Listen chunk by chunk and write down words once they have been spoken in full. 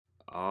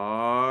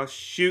Oh,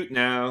 shoot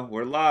now.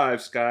 We're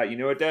live, Scott. You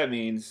know what that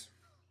means.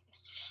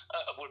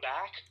 We're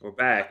back. We're Oh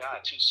my back. God,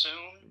 too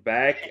soon.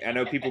 Back. I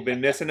know people been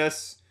missing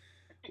us.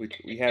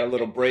 We had a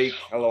little break,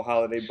 a little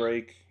holiday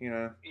break.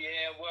 Yeah,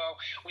 well,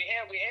 we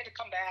had to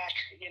come back,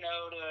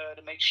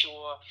 to make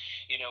sure,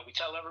 we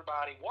tell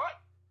everybody what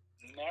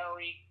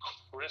Merry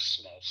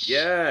Christmas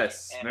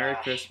Yes. and Merry a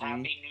Christmas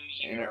Happy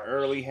New and an Year.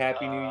 early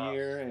Happy New Uh,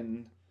 Year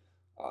and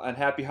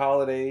happy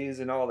holidays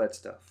and all that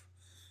stuff.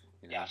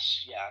 You know.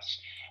 yes,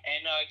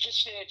 and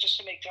just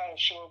to make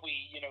sure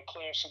we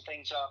clear some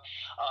things up.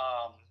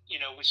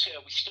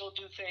 We still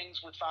do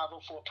things with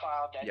 504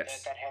 Cloud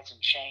Yes. that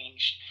hasn't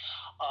changed.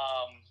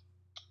 Um,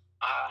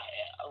 I,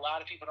 a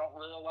lot of people don't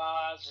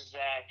realize is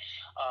that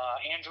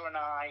Andrew and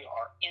I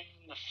are in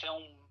the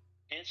film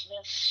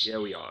business. Yeah,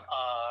 we are.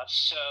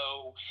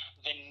 So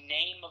the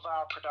name of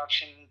our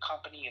production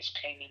company is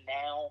Painting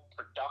Now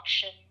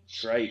Productions.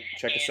 That's right.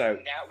 Check us out.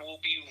 And that will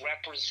be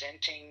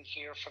representing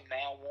here from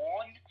now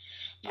on.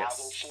 Yes.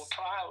 504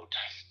 Proud.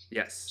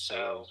 Yes.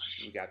 So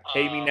we got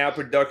Pay Me Now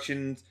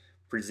Productions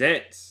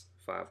presents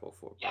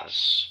 504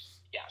 Yes.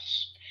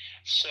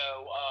 So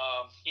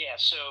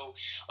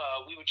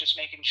we were just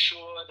making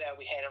sure that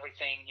we had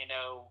everything,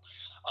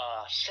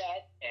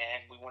 set,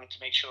 and we wanted to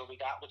make sure we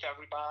got with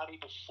everybody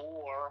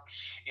before,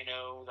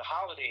 the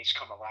holidays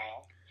come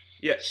around.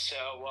 Yes. So,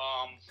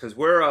 because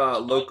we're a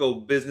local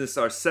business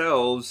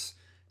ourselves,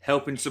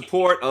 helping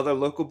support other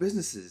local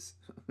businesses.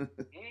 You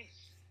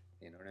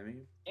know what I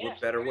mean? Yeah, what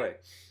better way?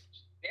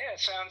 Yeah,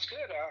 sounds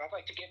good. I'd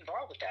like to get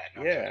involved with that.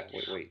 No, yeah,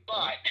 wait.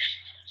 But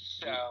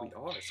so we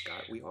are,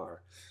 Scott. We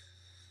are.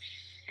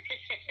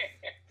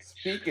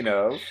 Speaking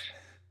of.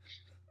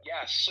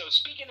 Yes. So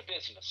speaking of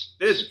business,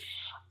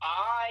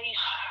 I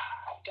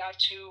got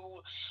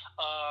to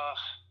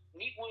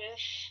meet with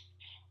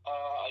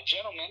a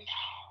gentleman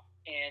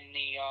in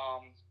the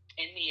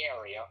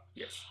area.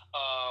 Yes.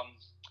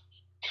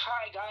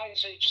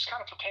 Guys, just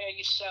kind of prepare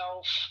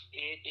yourself.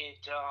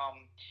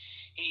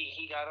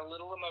 He got a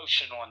little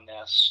emotional on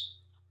this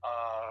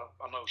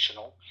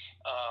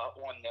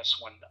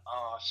one.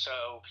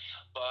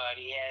 But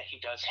yeah, he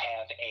does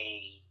have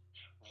a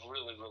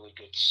really, really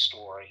good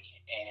story,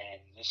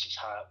 and this is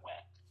how it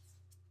went.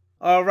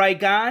 All right,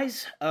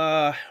 guys.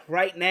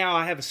 Right now,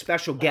 I have a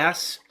special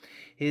guest.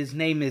 His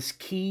name is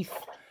Keith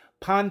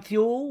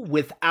Ponthieux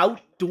with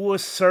Outdoor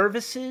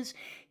Services.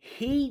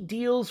 He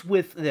deals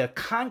with the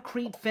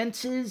concrete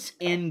fences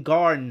in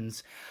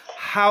gardens.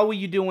 How are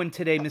you doing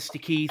today, Mr.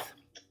 Keith?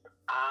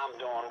 I'm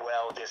doing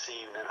well this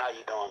evening. How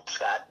you doing,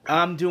 Scott?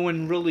 I'm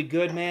doing really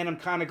good, man. I'm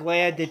kind of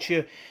glad that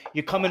you're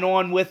coming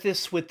on with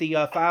us with the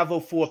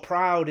 504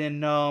 Proud,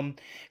 and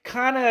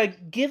kind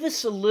of give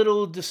us a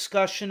little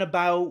discussion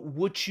about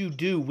what you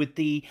do with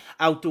the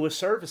outdoor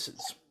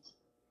services.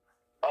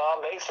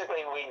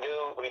 Basically, we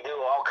do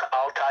all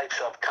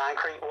types of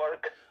concrete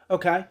work.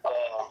 Okay.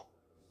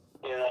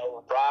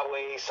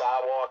 Driveways,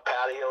 sidewalk,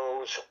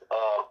 patios,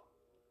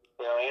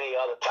 any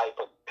other type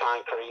of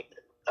concrete.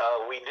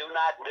 We do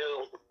not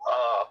do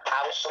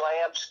house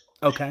slabs.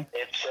 Okay.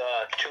 It's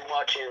too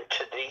much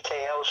into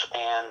details,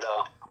 and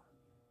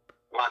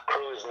my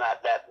crew is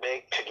not that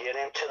big to get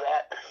into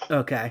that.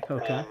 Okay.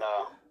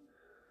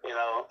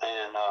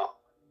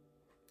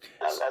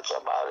 And that's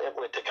about it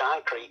with the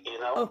concrete,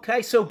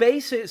 Okay, so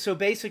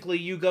basically,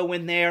 you go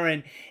in there,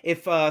 and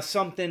if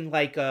something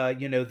like the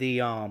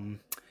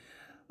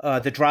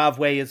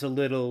driveway is a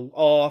little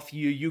off,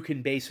 you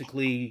can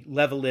basically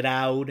level it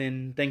out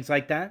and things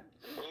like that?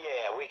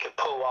 Yeah, we can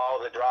pull all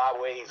the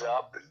driveways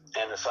up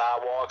and the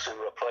sidewalks and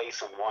replace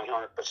them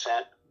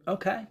 100%.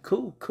 Okay,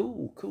 cool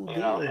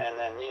deal. And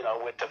then,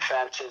 with the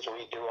fences,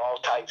 we do all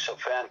types of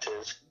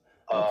fences.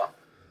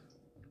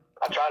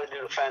 I try to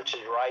do the fences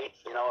right.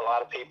 A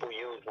lot of people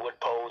use wood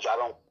poles. I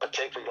don't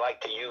particularly like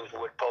to use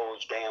wood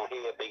poles down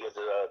here because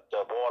of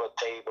the water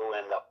table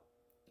and the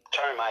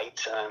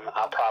termites, and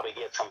I'll probably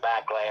get some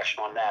backlash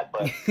on that.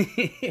 But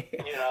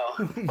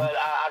but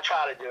I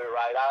try to do it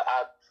right.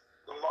 I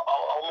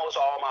almost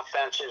all my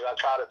fences, I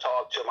try to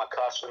talk to my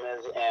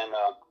customers and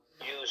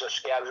use a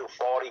Schedule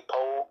 40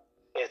 pole.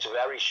 It's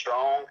very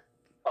strong.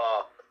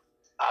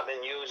 I've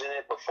been using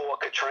it before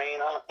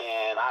Katrina,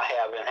 and I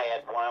haven't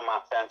had one of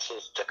my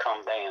fences to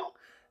come down.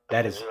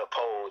 That is the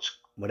poles.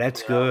 Well,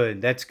 that's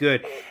good. That's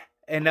good.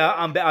 And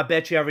I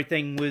bet you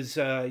everything was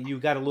you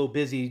got a little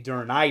busy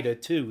during Ida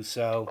too.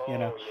 So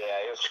yeah,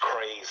 it was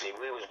crazy.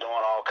 We was doing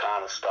all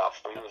kind of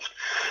stuff. We was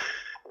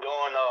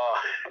doing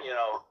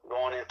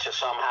going into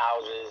some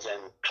houses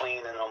and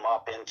cleaning them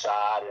up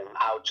inside and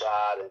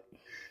outside, and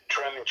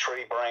trimming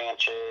tree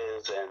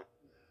branches and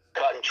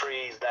cutting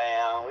trees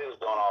down. We was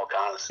doing all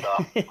kind of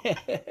stuff. Ida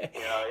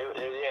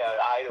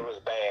was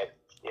bad.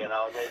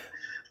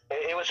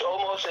 It was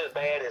almost as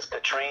bad as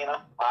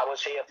Katrina. I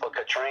was here for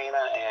Katrina,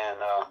 and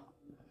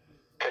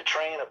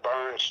Katrina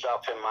burned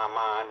stuff in my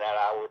mind that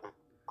I would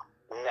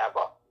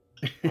never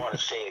want to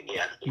see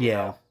again.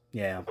 Yeah.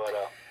 But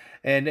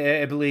and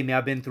believe me,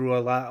 I've been through a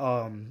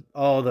lot.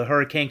 All the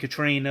Hurricane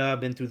Katrina. I've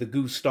been through the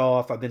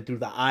Gustav. I've been through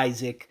the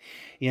Isaac.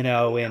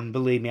 And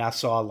believe me, I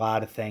saw a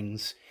lot of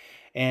things.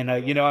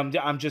 And you know,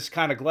 I'm just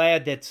kind of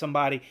glad that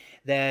somebody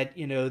that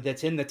you know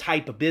that's in the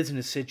type of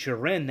business that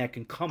you're in that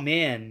can come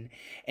in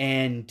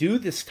and do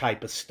this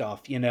type of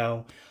stuff.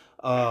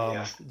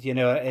 Yes. You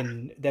know,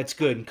 and that's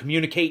good. And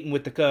communicating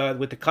with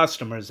the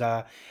customers,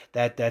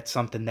 that's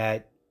something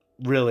that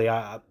really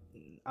I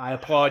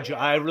applaud you.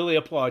 I really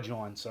applaud you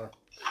on, sir.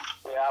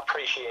 Yeah, I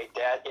appreciate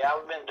that. Yeah,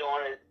 I've been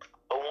doing it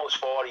almost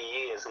 40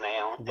 years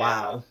now. And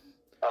Wow.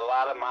 a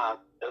lot of my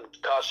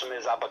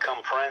customers I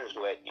become friends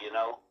with,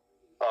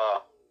 Uh,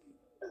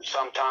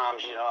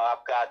 sometimes,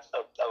 I've got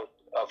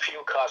a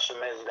few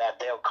customers that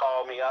they'll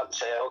call me up and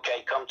say,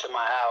 okay, come to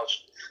my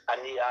house. I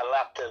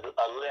left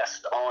a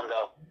list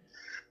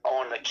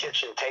on the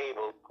kitchen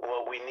table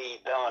what we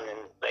need done, and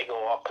they go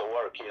off to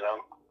work.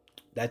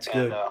 That's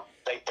And good.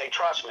 they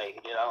trust me,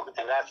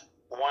 and that's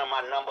one of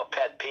my number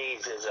pet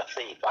peeves is a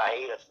thief. I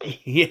hate a thief.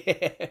 Yeah.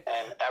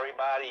 And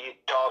everybody you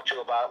talk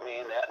to about me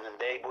and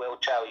they will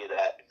tell you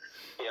that,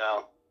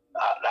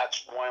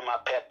 that's one of my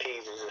pet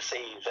peeves is the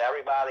thieves.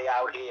 Everybody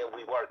out here,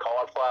 we work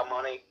hard for our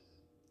money,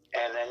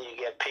 and then you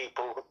get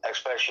people,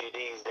 especially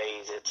these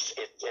days.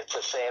 It's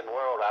a sad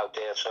world out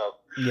there. So,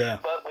 Yeah.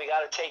 but we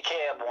got to take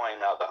care of one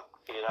another.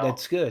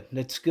 That's good.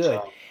 That's good.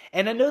 So,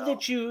 And I know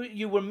that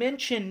you were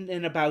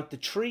mentioning about the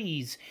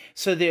trees.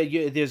 So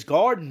there's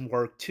garden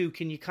work too.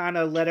 Can you kind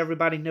of let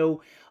everybody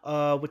know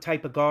what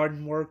type of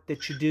garden work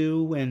that you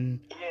do?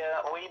 And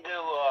yeah, we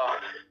do.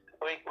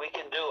 We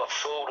can do a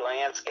food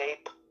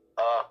landscape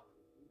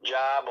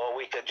job, or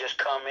we could just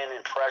come in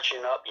and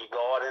freshen up your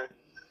garden.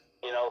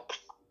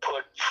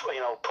 Put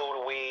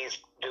pull the weeds,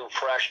 do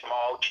fresh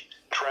mulch,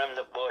 trim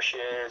the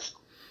bushes,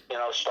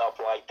 stuff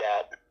like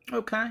that.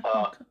 okay.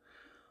 Okay.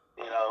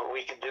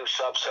 We can do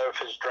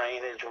subsurface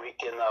drainage.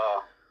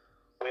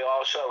 We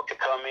also could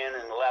come in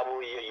and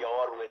level your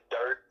yard with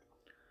dirt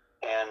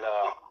and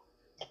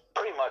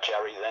pretty much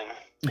everything.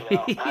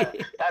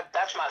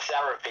 That's my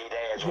therapy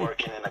there is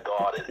working in the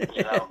garden.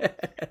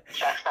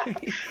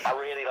 I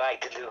really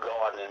like to do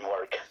gardening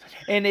work.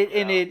 And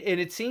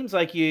it seems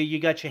like you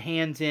got your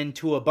hands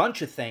into a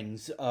bunch of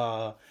things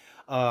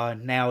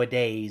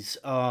nowadays.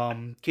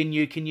 Can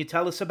you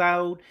tell us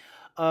about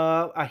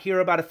I hear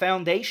about a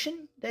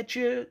foundation that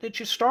you're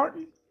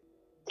starting?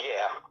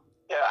 Yeah,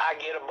 I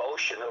get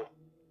emotional,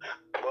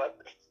 but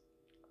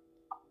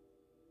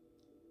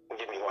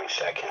give me 1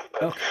 second.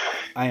 But, okay.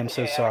 I am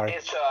so sorry.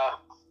 It's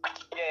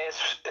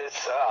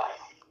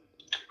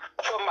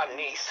for my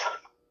niece,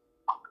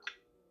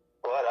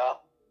 but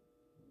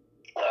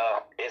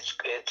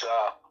it's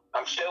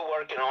I'm still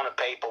working on the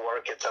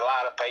paperwork. It's a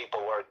lot of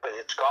paperwork, but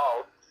it's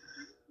called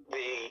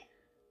the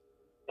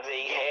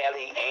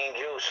Haley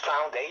Angels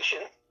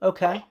Foundation.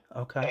 Okay.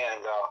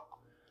 And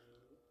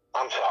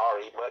I'm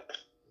sorry, but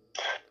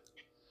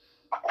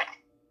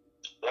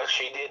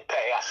she did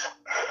pass.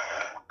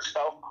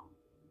 So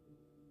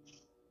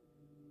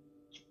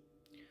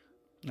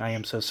I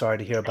am so sorry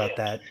to hear about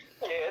that.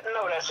 Yeah,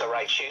 no, that's all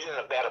right. She's in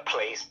a better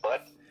place,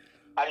 but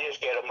I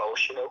just get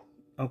emotional.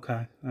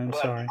 Okay, I'm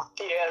sorry.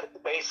 Yeah,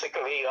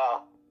 basically,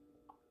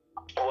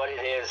 what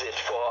it is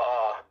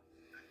for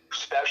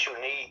special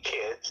need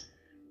kids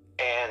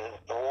and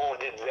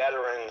wounded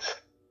veterans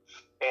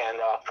and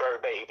fur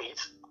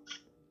babies,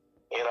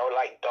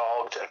 like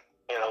dogs and,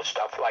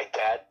 stuff like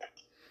that.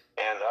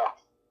 And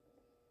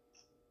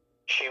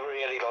she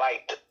really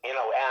liked,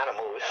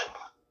 animals.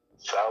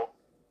 So,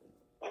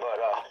 but,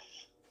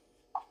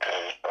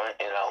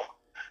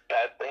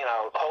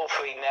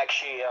 hopefully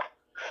next year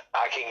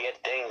I can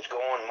get things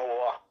going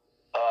more.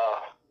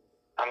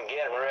 I'm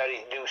getting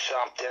ready to do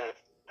something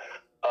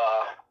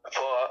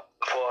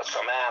for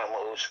some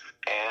animals,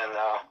 and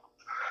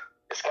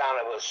it's kind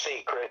of a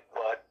secret,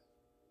 but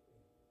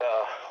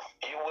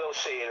you will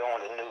see it on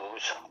the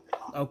news.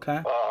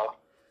 Okay.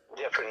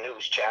 Different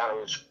news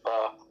channels.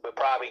 We're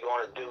probably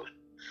going to do,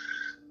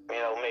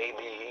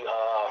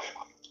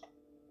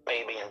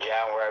 maybe in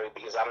January,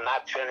 because I'm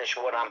not finished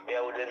what I'm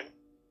building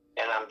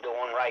and I'm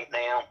doing right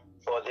now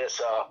for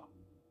this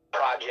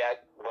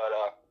project, but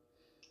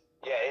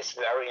yeah, it's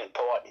very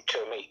important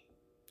to me.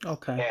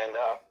 Okay. And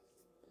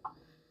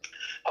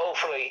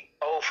hopefully,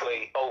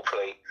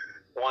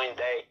 one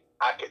day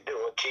I could do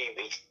a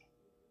TV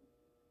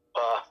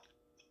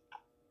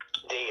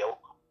deal,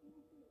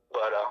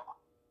 but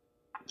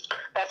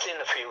that's in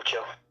the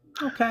future.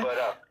 Okay.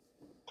 But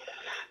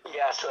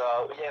yes,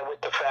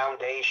 with the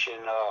foundation,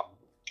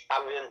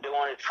 I've been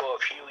doing it for a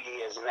few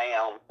years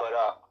now, but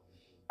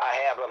I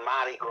have a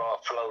Mardi Gras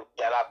float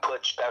that I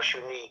put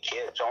special need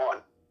kids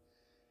on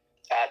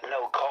at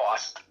no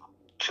cost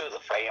to the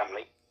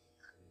family.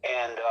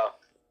 And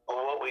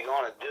what we're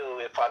going to do,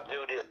 if I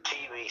do the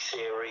TV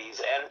series,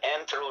 and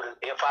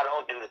if I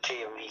don't do the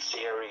TV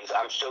series,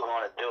 I'm still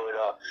going to do it.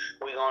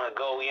 We're going to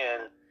go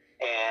in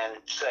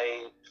and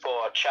say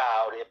for a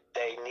child, if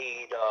they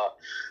need,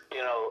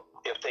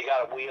 if they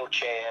got a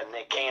wheelchair and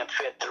they can't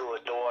fit through a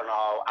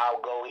doorknob,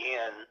 I'll go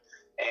in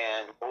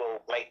and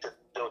we'll make the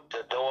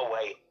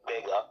doorway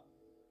bigger,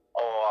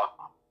 or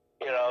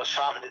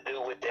something to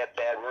do with their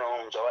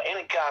bedrooms, or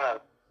any kind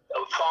of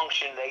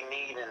function they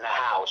need in the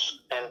house.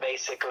 And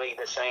basically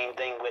the same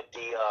thing with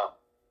the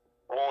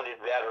wounded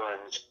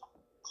veterans.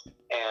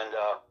 And,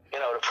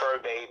 the fur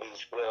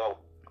babies, well,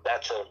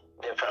 that's a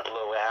different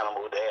little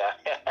animal there.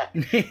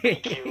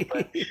 Thank you.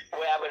 But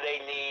wherever they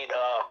need,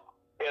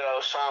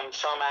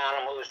 some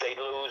animals, they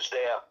lose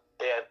their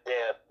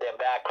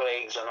back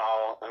legs and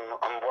all,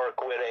 and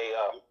work with a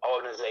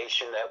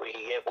organization that we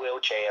can get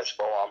wheelchairs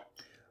for them.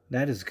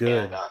 That is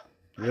good. And,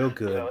 real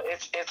good.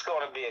 It's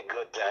going to be a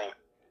good thing.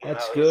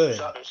 That's good. It's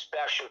something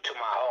special to my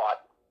heart.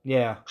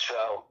 Yeah.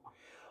 So.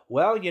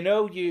 Well,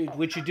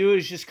 what you do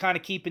is just kind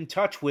of keep in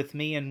touch with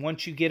me, and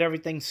once you get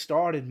everything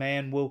started,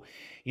 man, we'll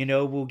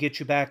get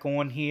you back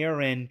on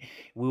here, and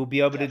we'll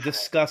be able to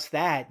discuss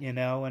that, and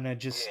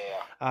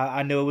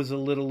I know it was a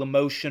little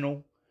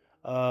emotional,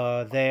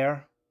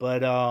 there,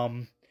 but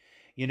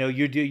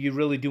you're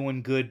really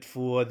doing good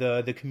for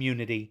the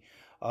community.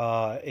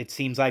 It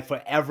seems like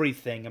for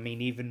everything. I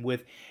mean, even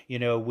with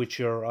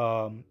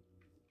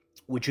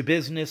with your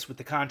business, with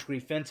the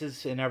concrete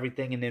fences and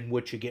everything, and then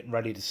what you're getting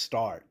ready to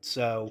start.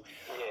 So,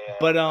 yeah,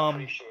 but I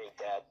appreciate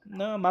that.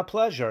 No, my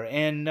pleasure.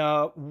 And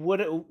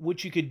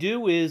what you could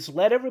do is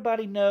let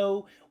everybody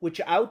know with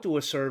your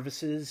outdoor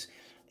services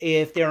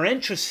if they're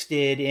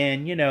interested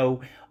in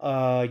your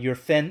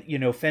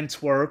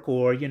fence work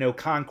or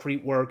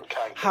concrete work.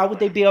 How would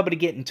they be able to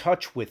get in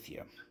touch with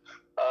you?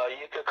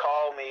 You could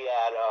call me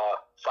at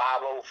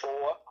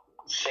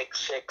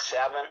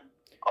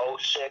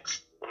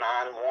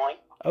 504-667-0691.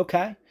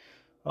 Okay.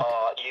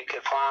 You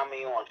can find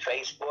me on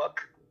Facebook.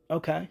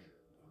 Okay.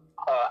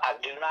 I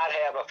do not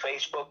have a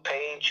Facebook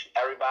page.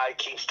 Everybody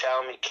keeps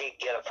telling me, Keith,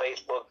 get a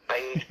Facebook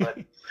page, but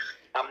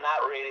I'm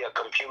not really a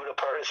computer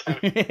person.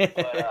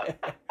 But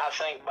I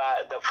think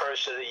by the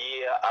first of the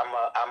year, I'm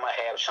gonna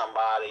have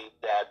somebody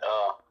that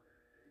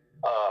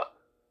a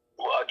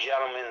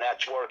gentleman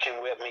that's working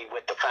with me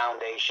with the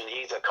foundation.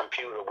 He's a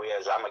computer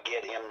whiz. I'm gonna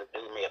get him to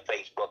do me a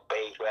Facebook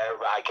page where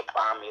everybody can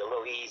find me a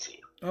little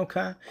easier.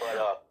 Okay.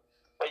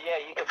 But yeah,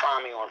 you can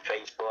find me on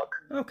Facebook.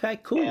 Okay,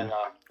 cool. And,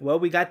 well,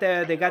 they got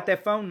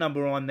that phone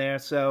number on there,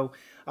 so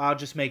I'll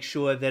just make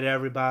sure that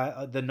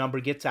everybody the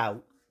number gets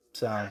out.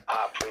 So I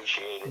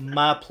appreciate it.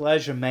 My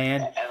pleasure,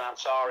 man. And I'm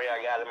sorry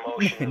I got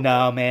emotional.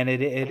 No, man,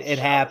 it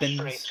happens.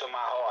 Straight to my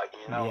heart,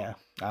 Yeah,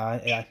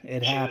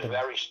 it happens. She was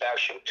very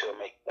special to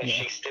me, and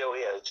she still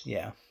is.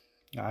 Yeah,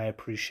 I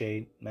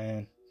appreciate,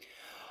 man.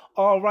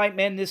 All right,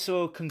 man. This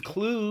will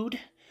conclude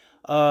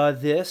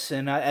this,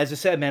 and as I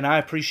said, man, I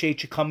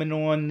appreciate you coming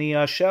on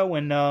the show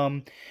and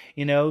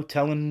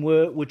telling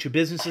what your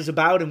business is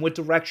about and what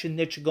direction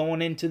that you're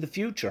going into the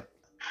future.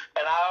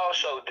 And I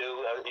also do,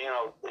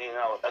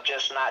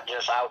 not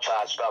just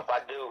outside stuff.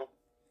 I do,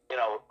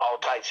 all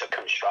types of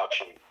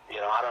construction.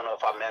 I don't know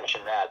if I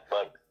mentioned that,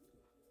 but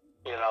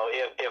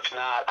if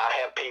not, I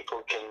have people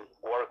who can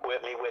work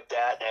with me with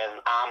that,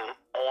 and I'm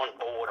on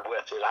board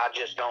with it. I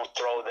just don't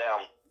throw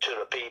them to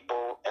the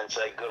people and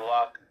say good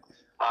luck.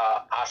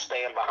 I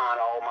stand behind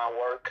all my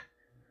work,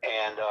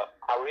 and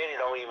I really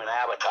don't even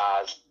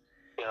advertise.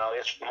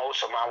 It's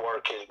most of my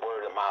work is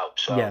word of mouth.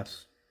 So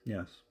yes.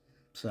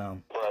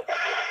 So, but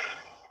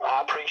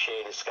I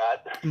appreciate it,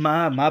 Scott.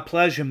 My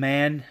pleasure,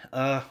 man.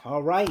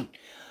 All right.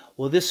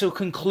 Well, this will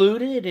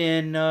conclude it,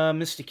 and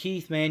Mr.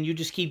 Keith, man, you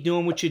just keep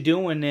doing what you're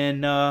doing,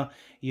 and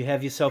you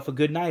have yourself a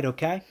good night,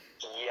 okay?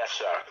 Yes,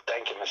 sir.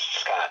 Thank you,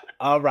 Mr. Scott.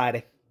 All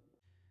righty.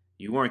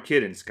 You weren't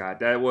kidding,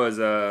 Scott. That was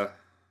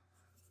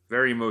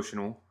very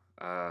emotional.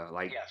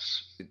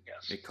 Yes.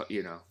 I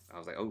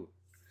was like, oh.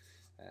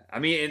 I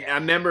mean, and I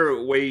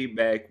remember way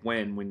back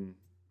when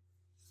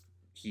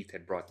Keith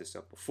had brought this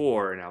up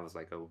before, and I was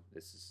like, oh,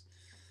 this is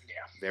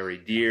very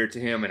dear to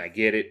him, and I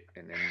get it.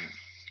 And then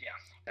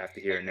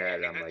after hearing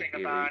that, I'm like, he's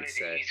going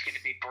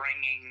to be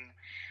bringing,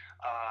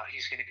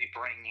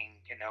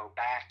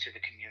 back to the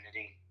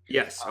community.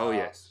 Yes. Oh,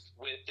 yes.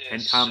 With this,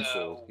 and Tom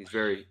Full. He's a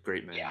very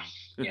great man. Yeah.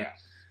 And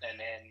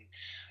then,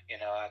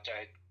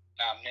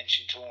 I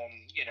mentioned to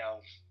him,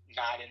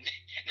 not in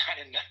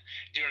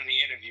during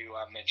the interview,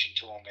 I mentioned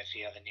to him if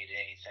he ever needed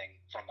anything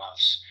from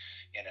us,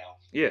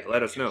 Yeah,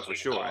 let us know for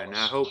sure. And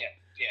I hope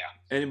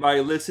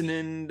anybody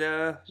listening,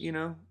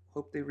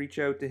 hope they reach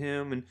out to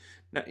him, and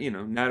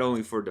not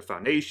only for the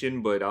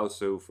foundation, but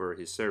also for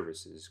his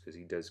services, because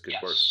he does good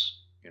work.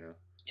 Yeah.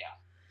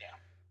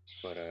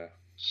 But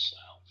so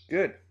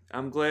good.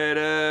 I'm glad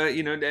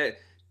that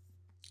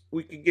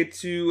we could get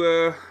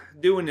to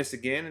doing this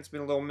again. It's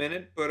been a little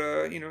minute, but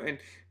and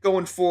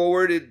going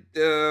forward,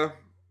 the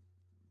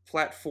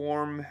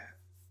platform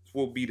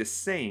will be the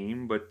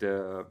same, but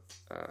the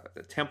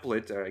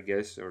template, I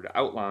guess, or the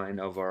outline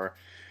of our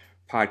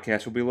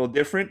podcast will be a little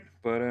different.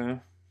 But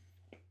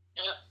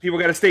people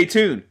got to stay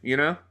tuned,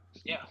 Yeah.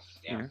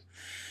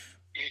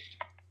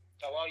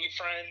 Tell all your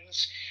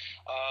friends.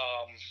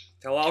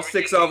 Tell all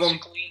 6 of them.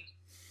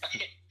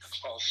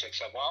 All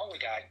 6 of them. Well, we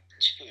got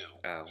 2.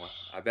 Well,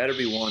 I better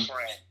be one.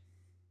 Friend.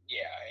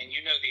 Yeah, and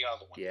you know the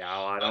other one. Yeah,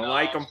 I don't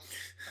like them.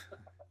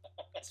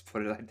 Let's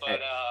put it like that. But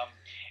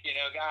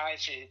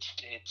guys, it's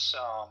it's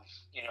a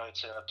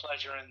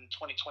pleasure in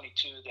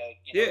 2022 that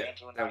Yeah.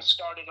 Andrew and I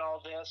started all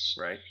this.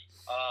 Right.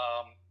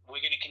 We're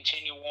going to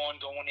continue on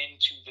going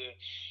into the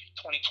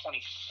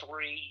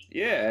 2023.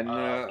 Yeah, and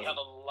we have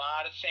a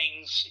lot of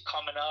things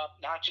coming up,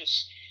 not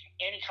just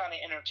any kind of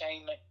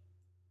entertainment,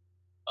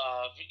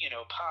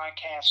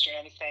 podcast or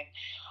anything.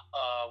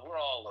 We're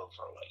all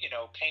over.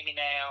 Pay Me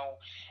Now,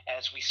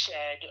 as we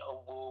said,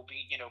 we'll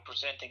be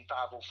presenting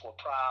 504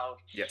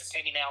 Proud. Yes.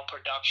 Pay Me Now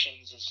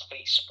Productions is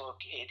Facebook.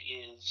 It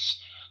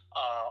is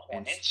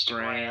on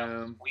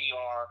Instagram. We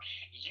are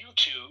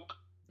YouTube.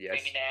 Yes.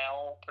 Pay Me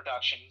Now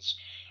Productions.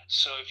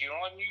 So if you're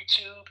on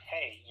YouTube,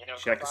 hey,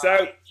 check us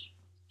out.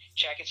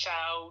 Check us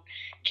out.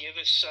 Give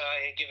us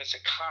a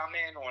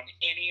comment on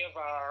any of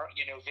our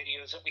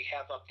videos that we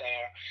have up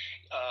there.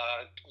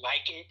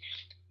 Like it.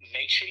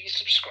 Make sure you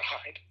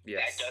subscribe.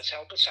 Yes. That does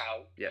help us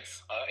out.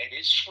 Yes. It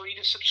is free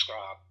to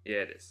subscribe. Yeah,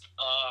 it is.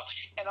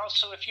 And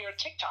also, if you're a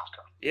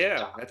TikToker.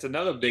 Yeah, that's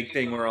another big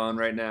thing we're on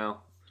right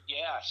now.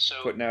 Yeah,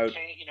 so putting out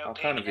all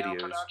kind of Pay Me Now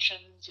videos.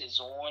 Productions is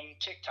on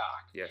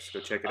TikTok. Yes,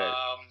 go check it out.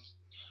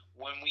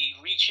 When we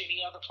reach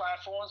any other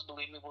platforms,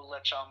 believe me, we'll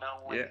let y'all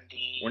know when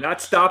we're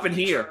not stopping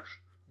here.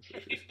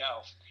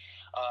 No.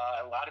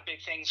 A lot of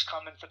big things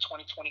coming for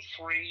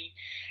 2023,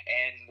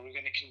 and we're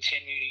going to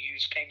continue to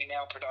use Pay Me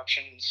Now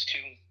Productions to,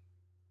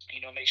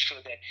 make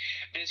sure that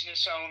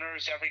business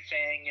owners,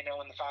 everything, in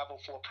the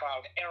 504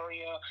 Proud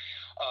area,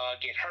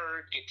 get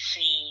heard, get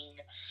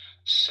seen.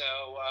 So,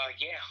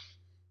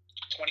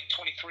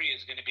 2023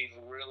 is going to be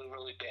really,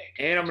 really big.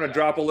 And I'm going to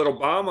drop a little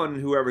bomb on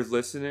whoever's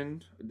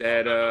listening.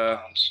 That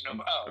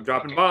I'm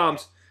dropping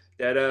bombs.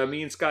 That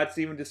me and Scott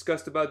Steven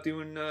discussed about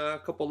doing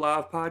a couple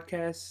live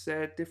podcasts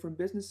at different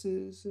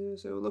businesses.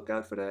 So look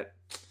out for that.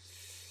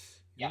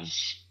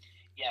 Yes.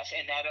 Yes,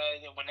 and that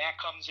when that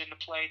comes into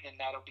play, then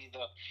that'll be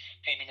the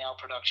Pay Me Now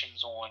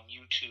Productions on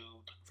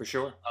YouTube. For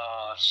sure.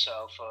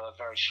 So for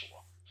very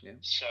sure. Yeah.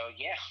 So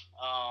yeah.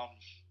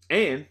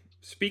 And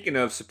speaking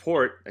of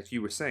support, as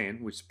you were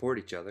saying, we support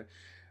each other.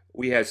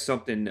 We have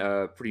something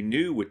pretty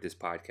new with this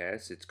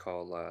podcast. It's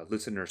called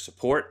Listener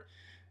Support.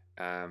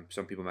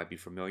 Some people might be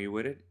familiar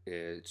with it.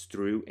 It's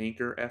through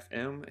Anchor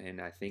FM and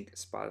I think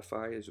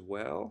Spotify as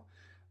well.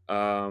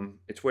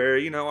 It's where,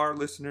 our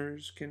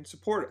listeners can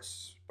support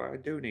us by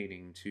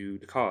donating to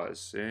the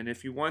cause. And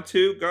if you want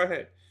to, go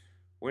ahead.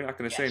 We're not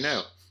going to say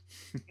no.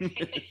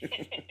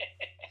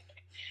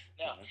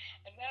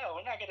 No,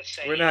 we're not going to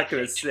say. We're not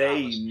going to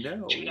say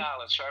no.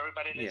 $2 for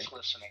everybody that's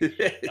listening.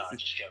 No, I'm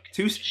just joking.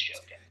 Just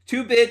joking.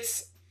 2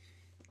 bits.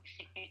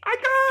 I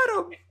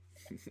got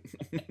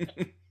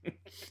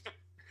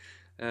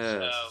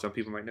them. Some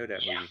people might know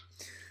that movie.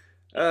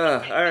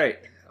 All right.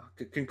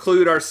 To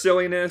conclude our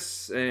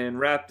silliness and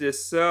wrap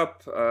this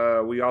up,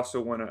 we also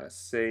want to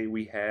say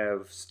we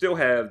still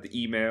have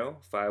the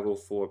email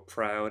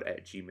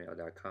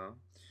 504proud@gmail.com.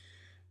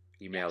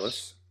 Email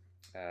us.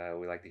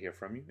 We'd like to hear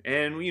from you.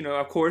 And,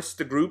 of course,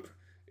 the group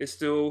is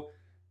still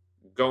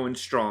going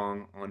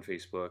strong on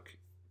Facebook.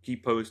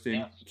 Keep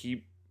posting,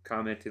 keep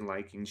commenting,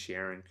 liking,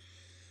 sharing.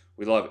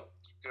 We love it.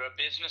 You're a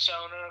business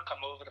owner,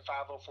 come over to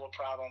 504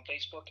 Proud on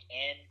Facebook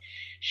and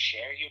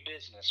share your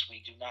business. We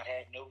do not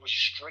have no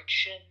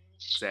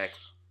restrictions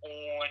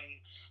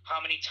on how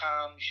many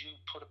times you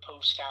put a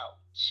post out.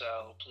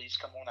 So please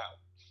come on out.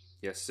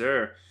 Yes,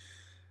 sir.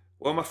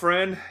 Well, my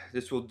friend,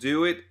 this will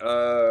do it.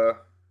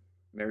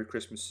 Merry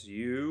Christmas to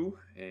you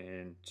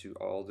and to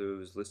all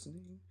those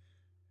listening.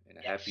 And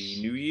a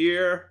Happy New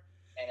Year.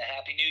 And a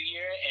Happy New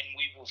Year. And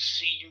we will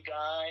see you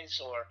guys,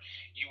 or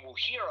you will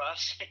hear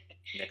us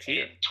next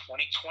year in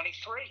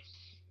 2023.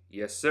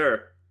 Yes,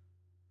 sir.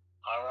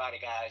 All righty,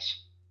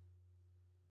 guys.